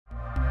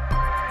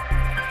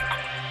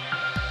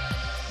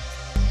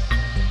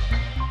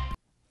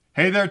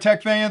Hey there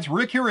tech fans,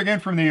 Rick here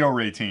again from the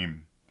OREI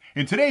team.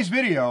 In today's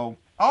video,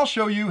 I'll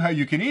show you how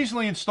you can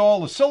easily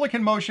install a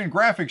Silicon Motion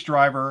graphics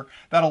driver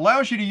that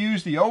allows you to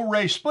use the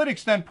OREI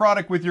SplitExtend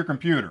product with your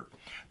computer.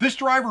 This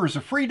driver is a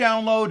free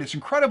download, it's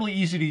incredibly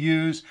easy to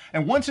use,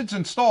 and once it's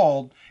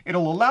installed,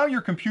 it'll allow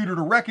your computer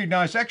to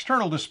recognize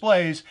external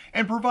displays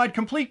and provide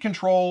complete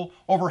control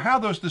over how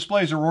those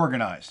displays are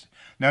organized.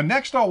 Now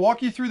next I'll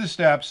walk you through the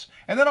steps,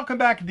 and then I'll come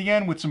back at the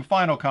end with some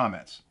final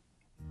comments.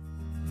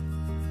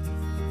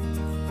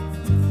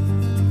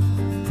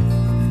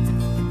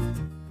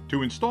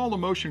 To install the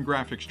Motion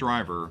Graphics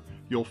driver,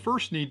 you'll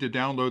first need to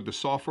download the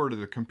software to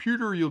the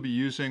computer you'll be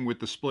using with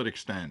the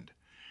SplitExtend.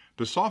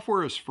 The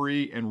software is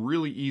free and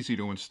really easy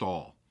to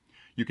install.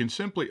 You can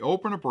simply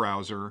open a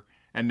browser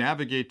and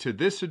navigate to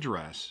this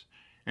address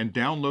and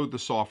download the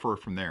software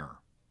from there.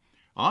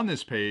 On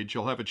this page,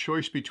 you'll have a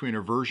choice between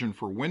a version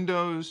for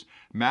Windows,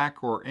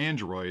 Mac, or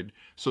Android,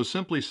 so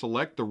simply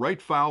select the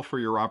right file for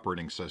your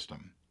operating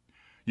system.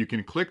 You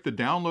can click the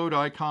download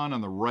icon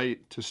on the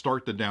right to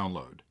start the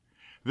download.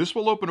 This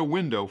will open a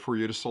window for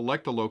you to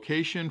select a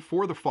location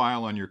for the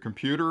file on your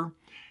computer,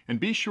 and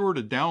be sure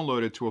to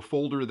download it to a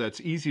folder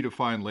that's easy to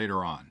find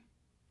later on.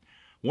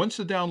 Once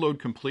the download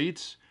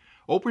completes,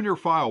 open your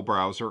file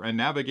browser and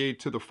navigate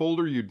to the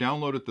folder you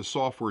downloaded the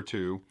software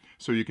to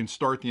so you can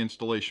start the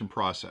installation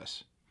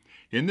process.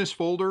 In this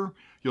folder,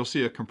 you'll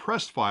see a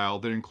compressed file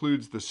that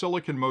includes the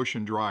Silicon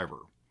Motion driver.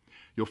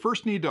 You'll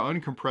first need to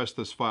uncompress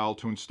this file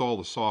to install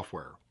the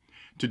software.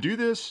 To do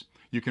this,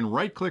 you can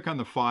right-click on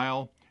the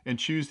file and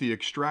choose the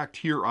Extract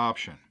Here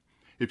option.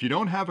 If you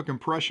don't have a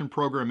compression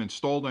program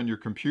installed on your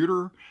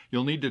computer,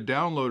 you'll need to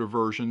download a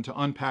version to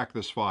unpack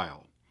this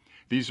file.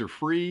 These are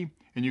free,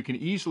 and you can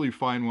easily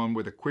find one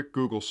with a quick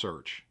Google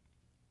search.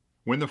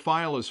 When the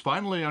file is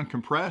finally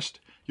uncompressed,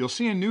 you'll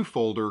see a new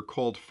folder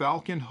called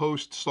Falcon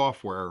Host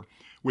Software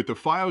with the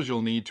files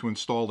you'll need to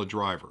install the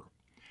driver.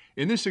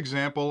 In this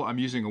example, I'm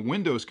using a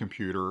Windows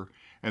computer,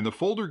 and the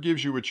folder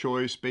gives you a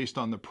choice based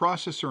on the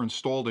processor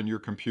installed in your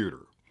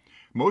computer.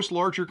 Most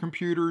larger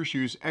computers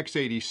use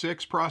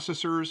x86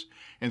 processors,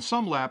 and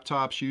some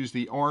laptops use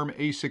the ARM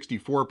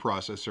A64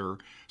 processor,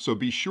 so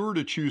be sure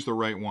to choose the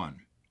right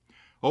one.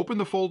 Open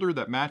the folder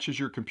that matches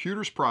your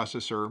computer's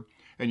processor,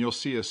 and you'll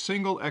see a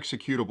single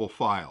executable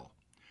file.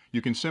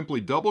 You can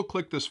simply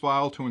double-click this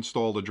file to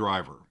install the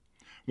driver.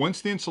 Once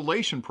the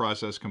installation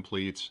process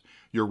completes,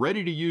 you're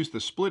ready to use the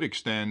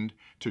SplitExtend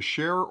to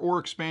share or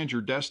expand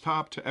your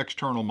desktop to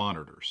external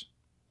monitors.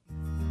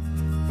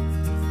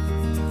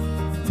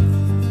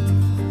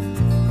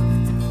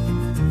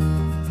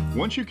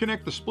 Once you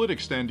connect the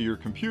SplitExtend to your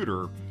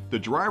computer, the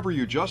driver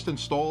you just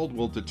installed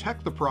will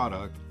detect the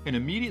product and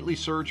immediately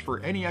search for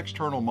any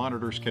external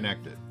monitors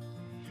connected.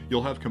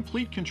 You'll have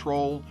complete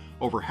control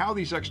over how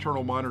these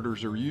external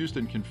monitors are used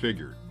and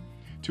configured.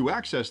 To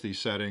access these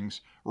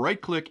settings,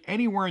 right-click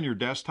anywhere on your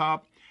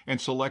desktop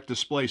and select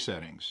Display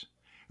Settings.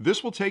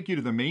 This will take you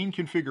to the main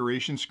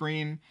configuration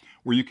screen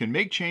where you can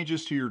make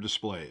changes to your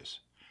displays.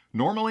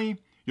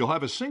 Normally, you'll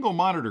have a single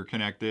monitor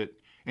connected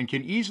and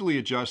can easily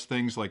adjust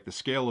things like the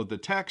scale of the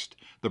text,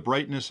 the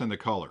brightness, and the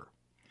color.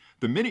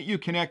 The minute you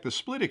connect the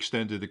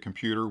SplitExtend to the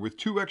computer with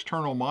two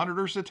external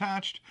monitors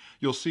attached,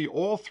 you'll see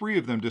all three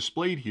of them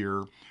displayed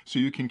here so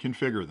you can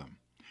configure them.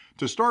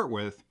 To start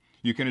with,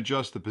 you can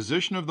adjust the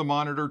position of the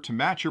monitor to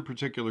match your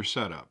particular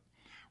setup.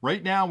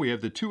 Right now we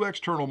have the two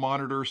external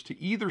monitors to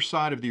either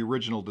side of the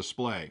original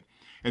display,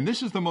 and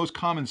this is the most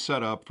common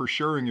setup for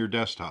sharing your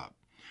desktop.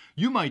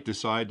 You might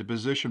decide to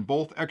position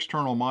both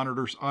external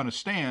monitors on a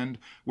stand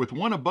with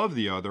one above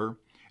the other,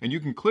 and you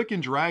can click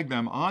and drag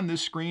them on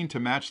this screen to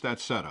match that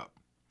setup.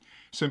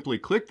 Simply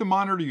click the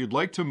monitor you'd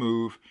like to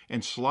move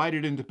and slide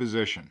it into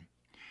position.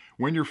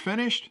 When you're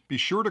finished, be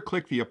sure to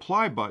click the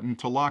Apply button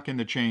to lock in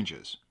the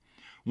changes.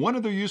 One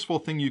other useful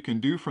thing you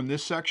can do from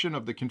this section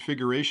of the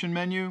configuration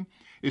menu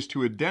is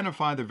to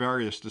identify the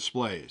various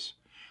displays.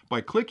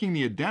 By clicking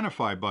the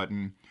Identify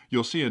button,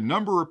 you'll see a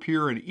number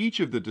appear in each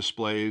of the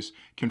displays,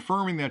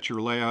 confirming that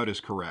your layout is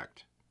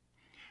correct.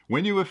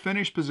 When you have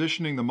finished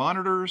positioning the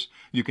monitors,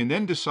 you can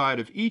then decide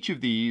if each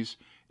of these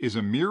is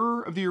a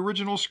mirror of the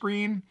original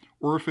screen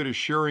or if it is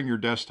sharing your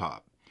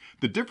desktop.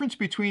 The difference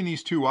between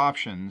these two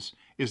options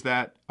is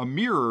that a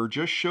mirror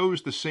just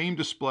shows the same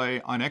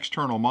display on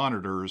external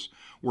monitors,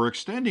 where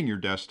extending your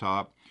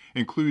desktop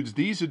includes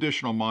these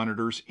additional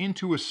monitors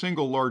into a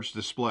single large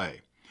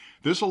display.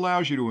 This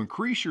allows you to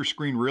increase your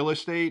screen real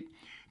estate,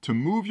 to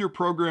move your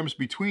programs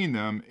between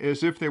them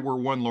as if they were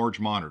one large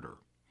monitor.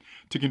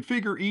 To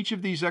configure each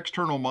of these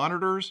external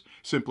monitors,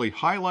 simply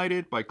highlight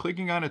it by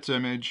clicking on its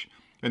image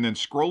and then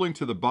scrolling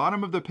to the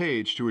bottom of the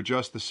page to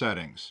adjust the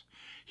settings.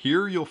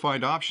 Here you'll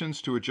find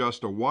options to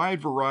adjust a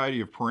wide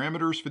variety of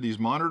parameters for these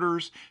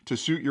monitors to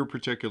suit your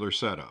particular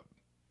setup.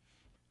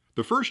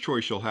 The first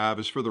choice you'll have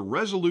is for the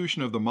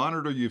resolution of the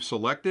monitor you've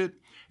selected,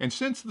 and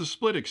since the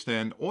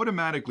SplitExtend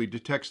automatically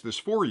detects this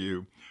for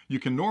you, you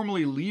can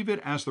normally leave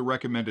it as the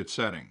recommended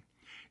setting.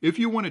 If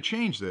you want to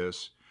change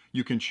this,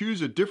 you can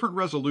choose a different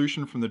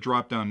resolution from the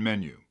drop-down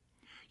menu.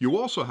 You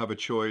also have a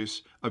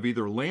choice of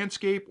either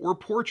landscape or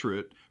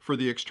portrait for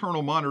the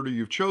external monitor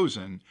you've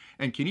chosen,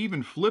 and can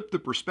even flip the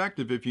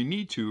perspective if you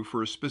need to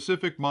for a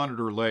specific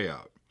monitor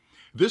layout.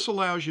 This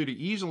allows you to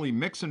easily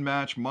mix and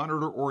match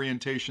monitor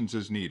orientations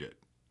as needed.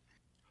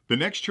 The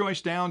next choice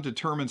down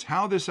determines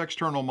how this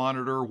external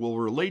monitor will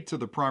relate to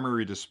the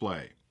primary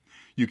display.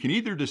 You can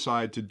either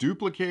decide to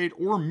duplicate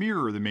or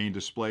mirror the main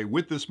display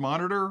with this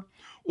monitor,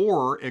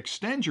 or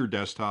extend your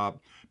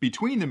desktop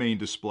between the main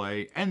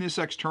display and this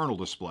external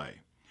display.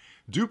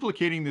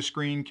 Duplicating the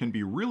screen can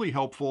be really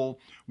helpful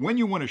when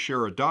you want to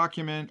share a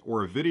document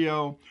or a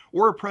video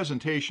or a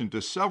presentation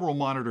to several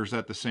monitors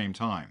at the same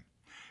time.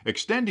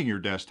 Extending your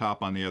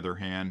desktop, on the other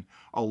hand,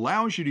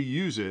 allows you to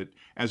use it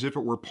as if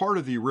it were part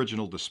of the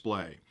original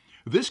display.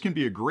 This can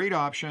be a great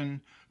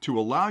option to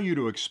allow you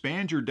to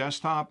expand your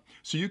desktop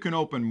so you can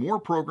open more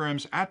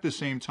programs at the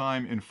same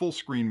time in full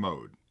screen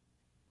mode.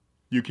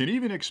 You can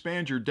even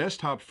expand your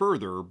desktop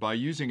further by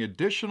using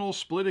additional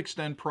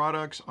SplitExtend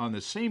products on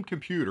the same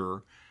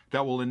computer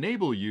that will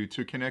enable you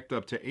to connect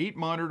up to 8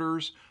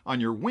 monitors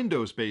on your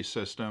Windows-based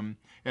system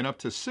and up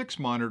to 6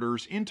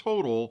 monitors in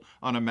total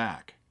on a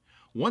Mac.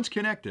 Once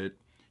connected,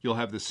 you'll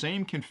have the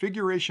same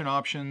configuration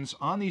options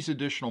on these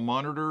additional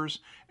monitors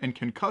and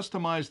can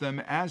customize them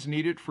as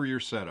needed for your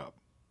setup.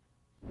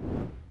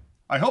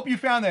 I hope you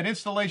found that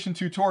installation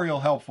tutorial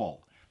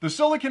helpful. The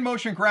Silicon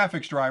Motion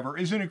graphics driver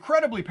is an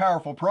incredibly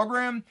powerful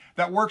program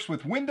that works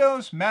with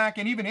Windows, Mac,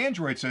 and even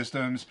Android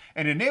systems,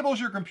 and enables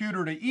your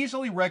computer to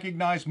easily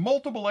recognize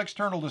multiple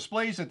external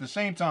displays at the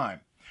same time.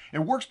 It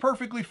works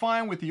perfectly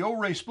fine with the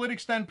OREI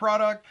SplitExtend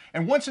product,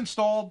 and once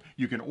installed,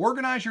 you can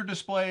organize your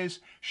displays,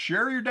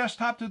 share your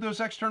desktop to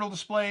those external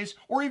displays,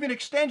 or even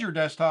extend your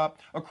desktop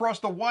across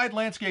the wide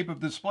landscape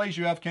of displays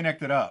you have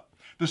connected up.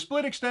 The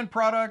SplitExtend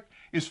product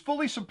is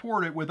fully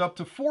supported with up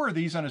to 4 of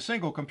these on a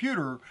single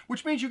computer,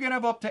 which means you can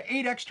have up to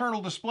 8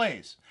 external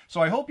displays. So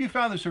I hope you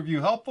found this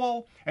review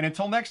helpful, and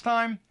until next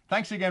time,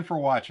 thanks again for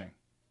watching.